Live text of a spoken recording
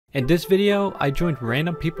In this video, I joined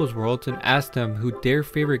random people's worlds and asked them who their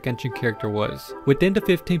favorite Genshin character was. Within the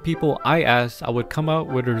 15 people I asked, I would come out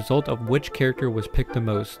with a result of which character was picked the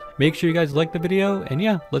most. Make sure you guys like the video, and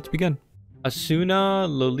yeah, let's begin. Asuna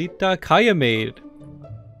Lolita Kaya Maid.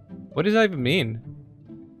 What does that even mean?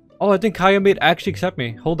 Oh, I think Kaya Maid actually accept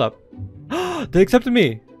me. Hold up. They accepted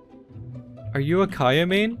me! Are you a Kaya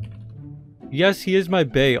main? Yes, he is my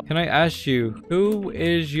bae. Can I ask you, who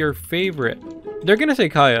is your favorite? They're gonna say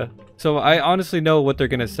Kaya, so I honestly know what they're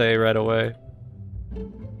gonna say right away.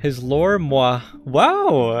 His lore, moi.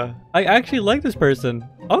 Wow! I actually like this person.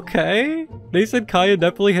 Okay. They said Kaya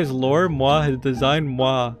definitely his lore, moi, his design,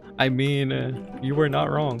 moi. I mean, you were not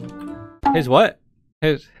wrong. His what?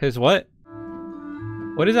 His what?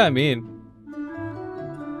 What does that mean?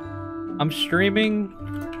 I'm streaming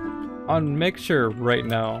on Mixer right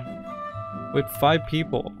now with 5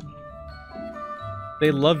 people. They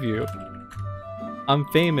love you. I'm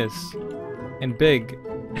famous and big.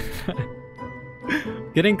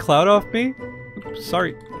 Getting clout off me? Oops,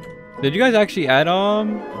 sorry. Did you guys actually add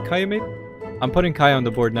Kaya Maid? I'm putting Kaya on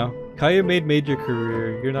the board now. Kaya Maid made your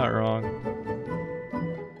career. You're not wrong.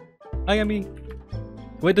 Kaya me.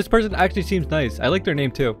 Wait, this person actually seems nice. I like their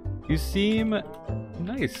name too. You seem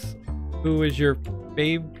nice. Who is your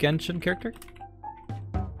fave Genshin character?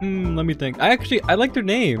 Let me think. I like their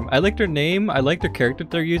name. I like their name. I like their character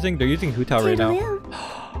they're using. They're using Hu Tao right now.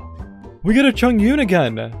 We got a Chongyun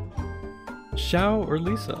again. Xiao or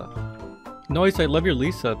Lisa? Noise, I love your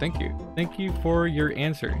Lisa. Thank you. Thank you for your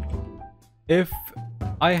answer. If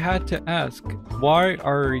I had to ask, why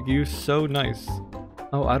are you so nice?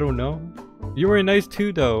 Oh, I don't know. You were nice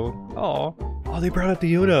too though. Oh, they brought out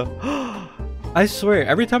Diona. I swear,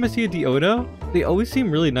 every time I see a Diona, they always seem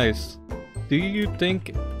really nice. Do you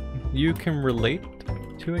think you can relate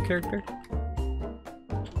to a character?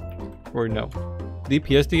 Or no?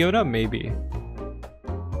 DPS Diona? Maybe.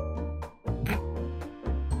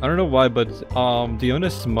 I don't know why, but Diona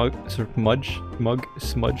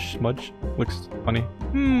smudge looks funny.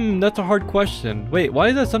 That's a hard question. Wait, why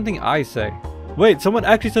is that something I say? Wait, someone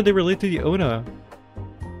actually said they relate to Diona.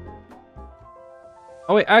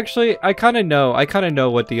 Oh wait, actually, I kind of know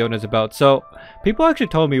what Diona's about. So, people actually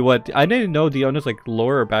told me what, I didn't know Diona's like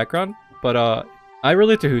lore or background, but I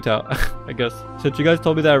relate to Hu Tao, I guess. Since you guys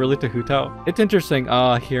told me that I relate to Hu Tao. It's interesting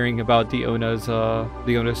hearing about Diona's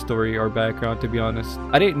story or background, to be honest.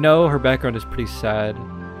 I didn't know her background is pretty sad.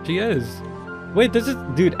 She is. Wait,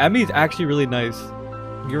 dude, Emmy's actually really nice.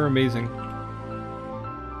 You're amazing.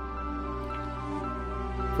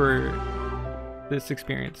 For this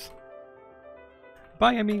experience.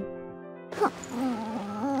 Bye, Emmy.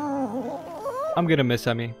 I'm gonna miss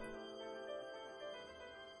Emmy.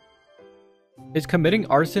 Is committing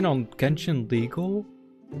arson on Genshin legal?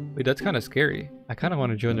 Wait, that's kind of scary. I kind of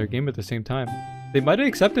want to join their game at the same time. They might have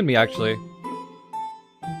accepted me, actually.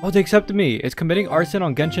 Oh, they accepted me. Is committing arson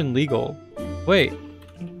on Genshin legal? Wait,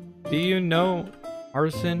 do you know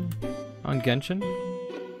arson on Genshin?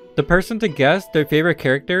 The person to guess their favorite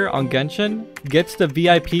character on Genshin gets the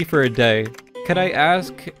VIP for a day. Could I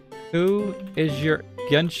ask, who is your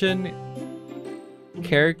Genshin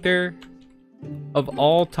character of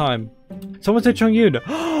all time? Someone said Chongyun.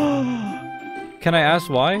 Can I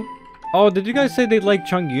ask why? Oh, did you guys say they like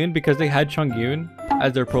Chongyun because they had Chongyun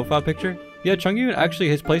as their profile picture? Yeah, Chongyun actually,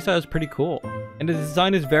 his playstyle is pretty cool. And his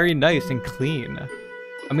design is very nice and clean.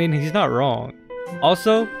 I mean, he's not wrong.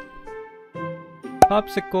 Also,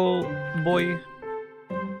 Popsicle boy.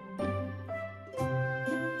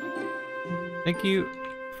 Thank you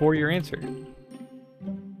for your answer.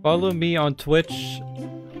 Follow me on Twitch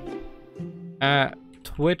at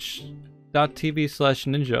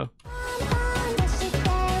twitch.tv/ninja.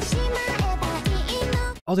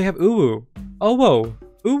 Oh, they have Uwu. Oh, whoa.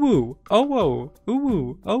 Uwu. Oh, whoa.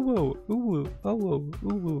 Uwu. Oh, whoa. Uwu. Oh, whoa.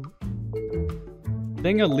 Uwu.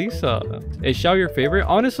 Dang it, Lisa. Is Xiao your favorite?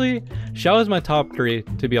 Honestly, Xiao is my top 3,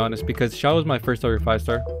 to be honest, because Xiao was my first ever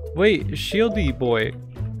 5-star. Wait, Shieldy boy.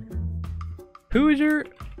 Who is your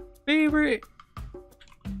favorite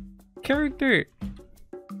character?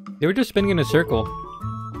 They were just spinning in a circle.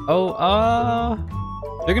 Oh,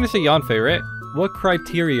 they're gonna say Yanfei, right? What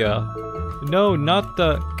criteria? No, not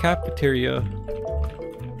the cafeteria.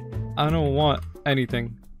 I don't want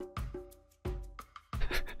anything.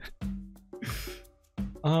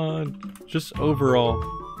 Just overall.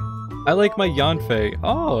 I like my Yanfei.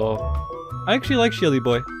 Oh, I actually like Shieldy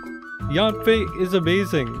boy. Yanfei is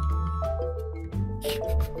amazing.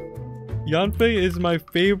 Yanfei is my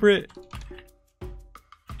favorite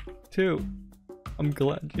too. I'm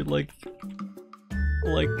glad you like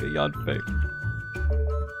Yanfei.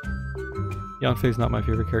 Yanfei's not my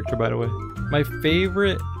favorite character, by the way. My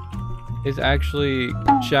favorite is actually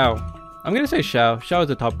Xiao. I'm gonna say Xiao. Xiao is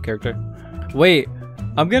the top character. Wait,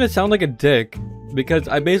 I'm gonna sound like a dick because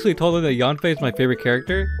I basically told him that Yanfei is my favorite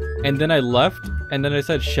character, and then I left, and then I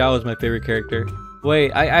said Xiao is my favorite character.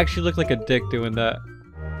 Wait, I actually look like a dick doing that.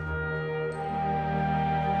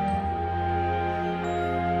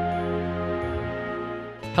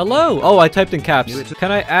 Hello! Oh, I typed in caps.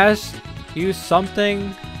 Can I ask you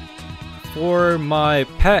something for my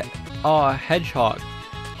pet hedgehog?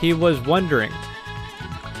 He was wondering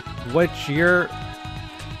what's your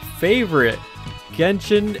favorite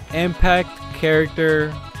Genshin Impact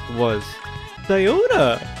character was.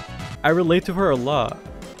 Diona! I relate to her a lot.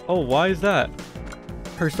 Oh, why is that?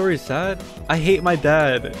 Her story is sad? I hate my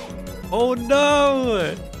dad. Oh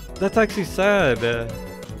no! That's actually sad.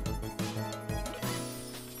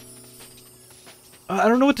 I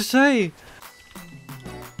don't know what to say.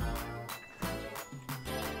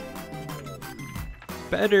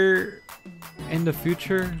 Better in the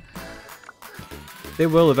future? They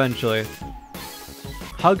will eventually.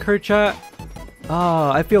 Hug her, chat.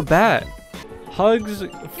 Ah, I feel bad. Hugs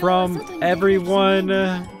from everyone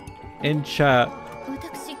in chat.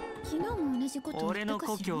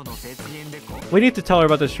 We need to tell her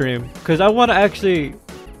about the stream because I want to actually.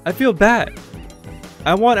 I feel bad.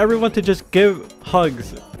 I want everyone to just give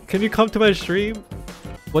hugs. Can you come to my stream?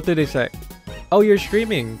 What did they say? Oh, you're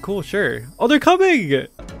streaming. Cool, sure. Oh, they're coming.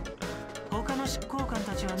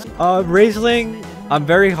 Raisling, I'm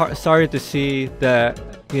very sorry to see that,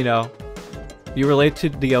 you know, you relate to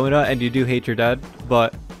Diona and you do hate your dad,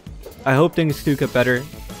 but I hope things do get better.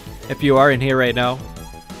 If you are in here right now,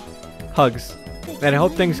 hugs. And I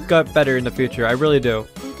hope things get better in the future. I really do.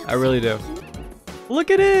 I really do. Look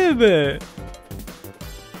at him!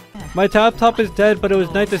 My top is dead, but it was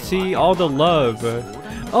nice to see all the love.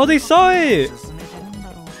 Oh, they saw it!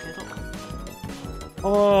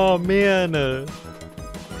 Oh, man.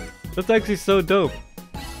 That's actually so dope.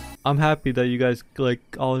 I'm happy that you guys, like,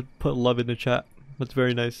 all put love in the chat. That's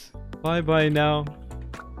very nice. Bye-bye now.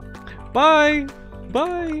 Bye!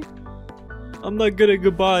 Bye! I'm not good at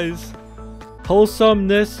goodbyes.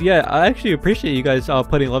 Wholesomeness. Yeah, I actually appreciate you guys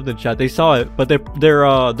putting love in the chat. They saw it, but their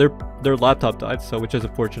laptop died, so which is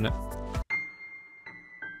unfortunate.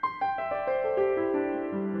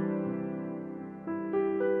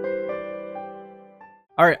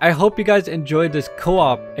 Alright, I hope you guys enjoyed this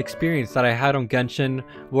co-op experience that I had on Genshin,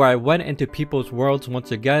 where I went into people's worlds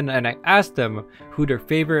once again and I asked them who their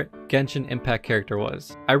favorite Genshin Impact character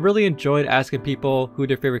was. I really enjoyed asking people who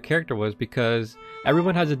their favorite character was because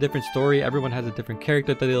everyone has a different story, everyone has a different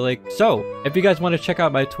character that they like. So, if you guys want to check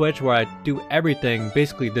out my Twitch where I do everything,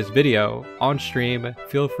 basically this video, on stream,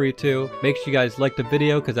 feel free to. Make sure you guys like the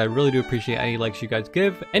video because I really do appreciate any likes you guys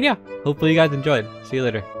give. And yeah, hopefully you guys enjoyed. See you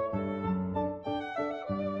later.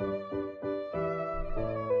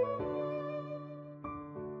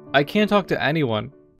 I can't talk to anyone.